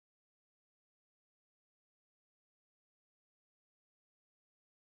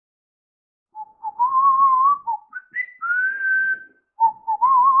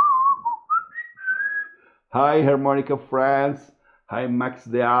Hi harmonica friends, I'm Max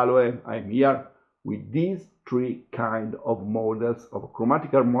De Aloe. I'm here with these three kind of models of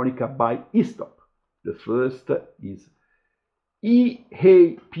chromatic harmonica by EASTTOP. The first is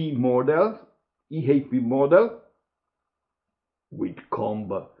EAP model with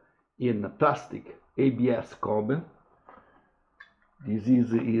comb in plastic ABS comb. This is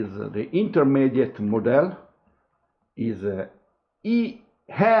the intermediate model, is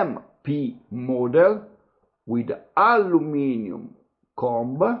EMP model with aluminum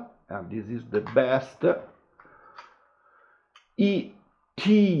comb, and this is the best. ATP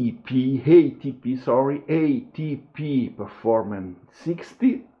Performance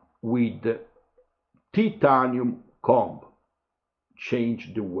 60 with titanium comb.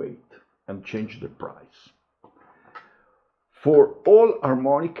 Change the weight and change the price. For all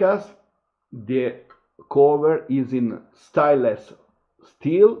harmonicas, the cover is in stainless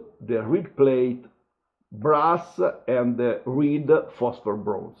steel, the reed plate brass, and the reed phosphor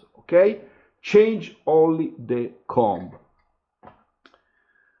bronze. Okay, change only the comb.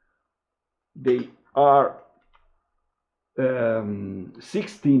 They are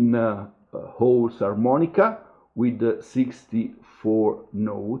 16 holes harmonica with 64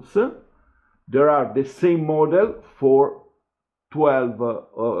 notes. There are the same model for 12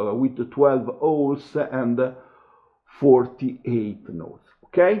 with 12 holes and 48 notes.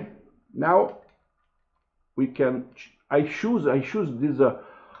 Okay, now we can. I choose this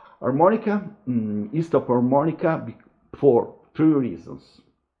harmonica, EASTTOP harmonica, for three reasons.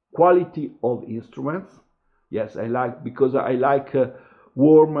 Quality of instruments. Yes, because I like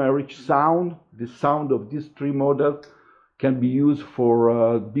warm, rich sound. The sound of these three models can be used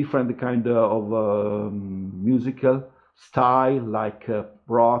for different kind of musical style, like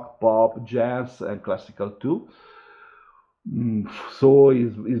rock, pop, jazz, and classical too. So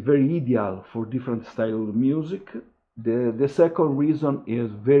it's very ideal for different style of music. The second reason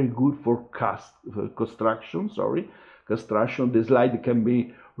is very good for construction. The slide can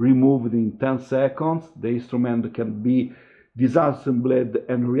be removed in 10 seconds. The instrument can be disassembled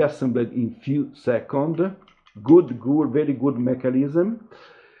and reassembled in few seconds. Very good mechanism.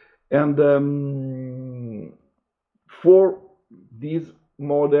 And for these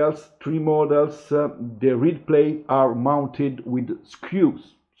models, three models, the reed plate are mounted with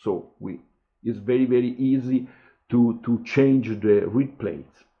screws, so it's very easy to change the reed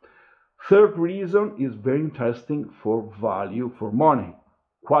plates. Third reason is very interesting for value for money.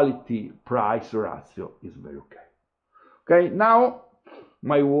 Quality price ratio is very okay. Okay, now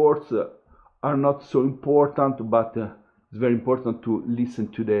my words are not so important, but it's very important to listen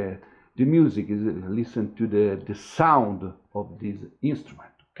to the music, listen to the sound of this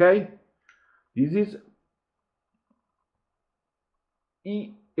instrument. Okay, this is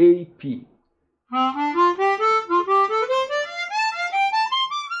EAP.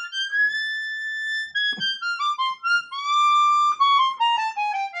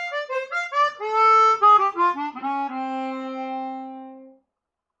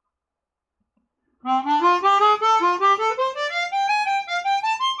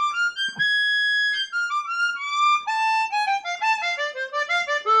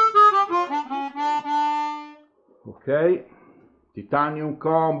 Okay, titanium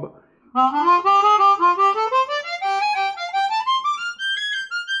comb.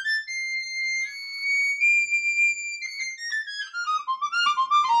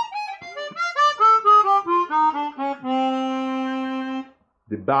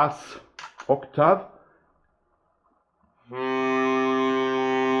 The bass octave.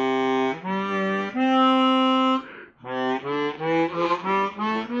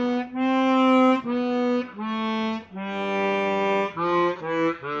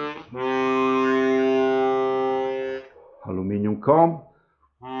 Aluminum comb.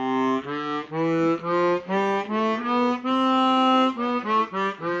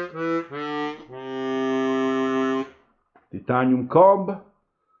 Titanium comb.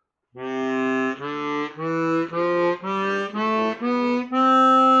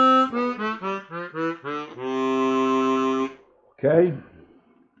 Okay,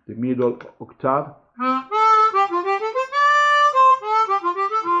 the middle octave.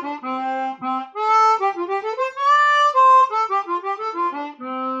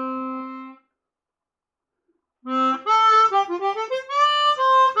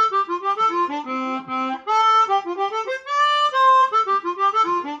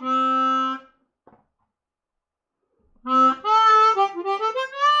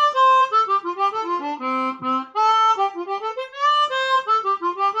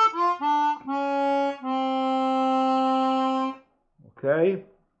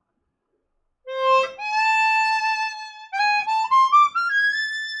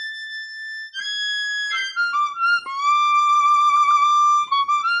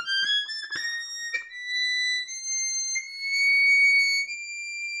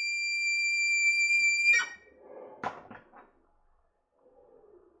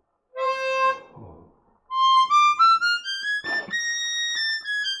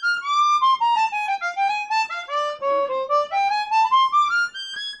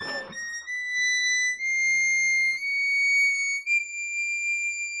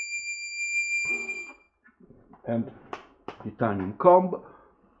 and titanium comb.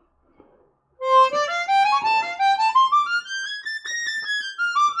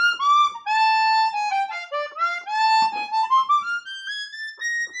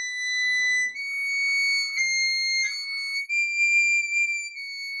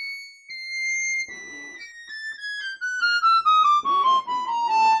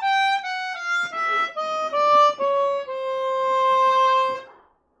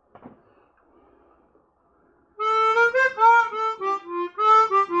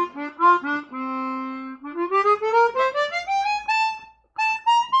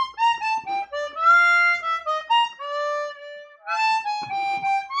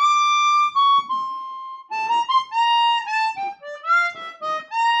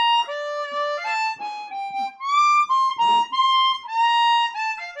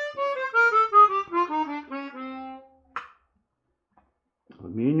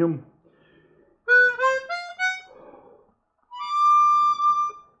 Aluminium.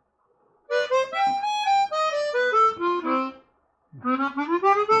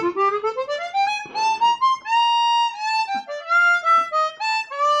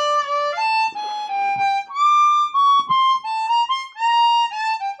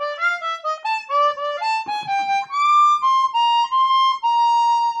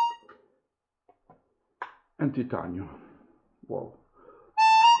 And titanium. Wow.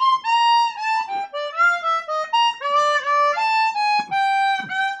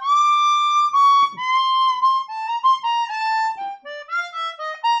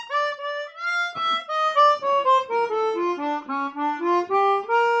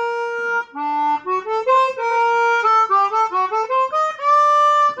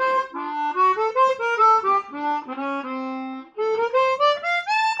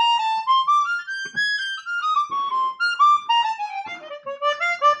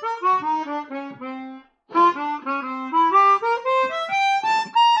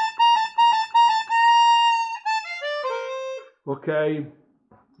 Okay,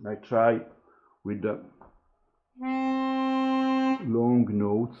 I try with the long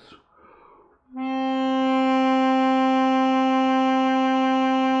notes.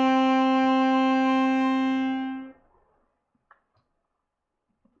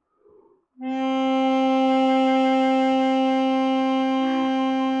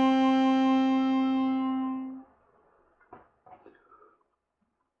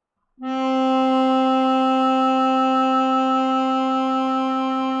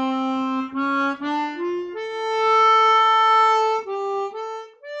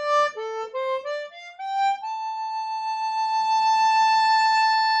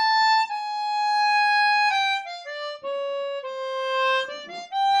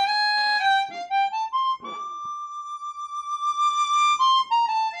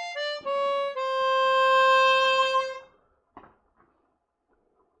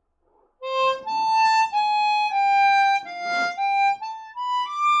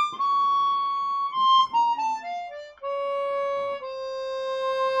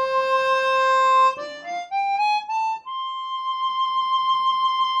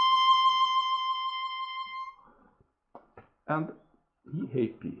 And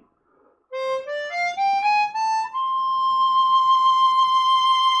EAP.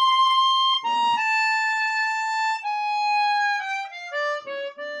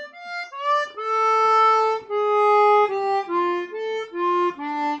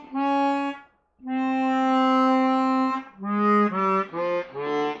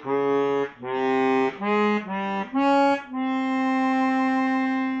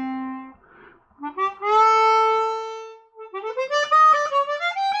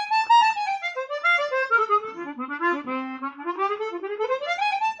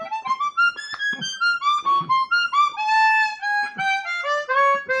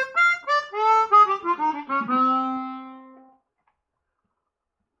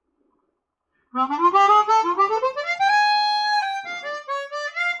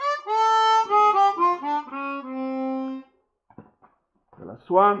 The last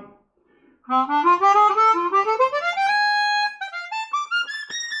one.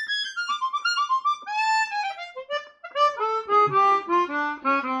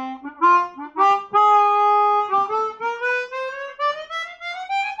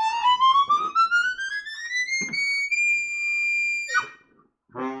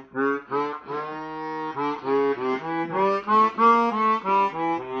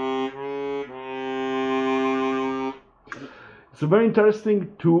 It's very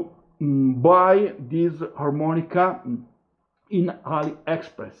interesting to buy this harmonica in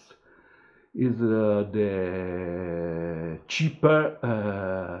AliExpress. Is the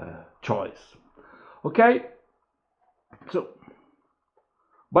cheaper choice. Okay, So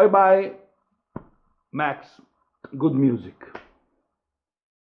bye bye, Max. Good music.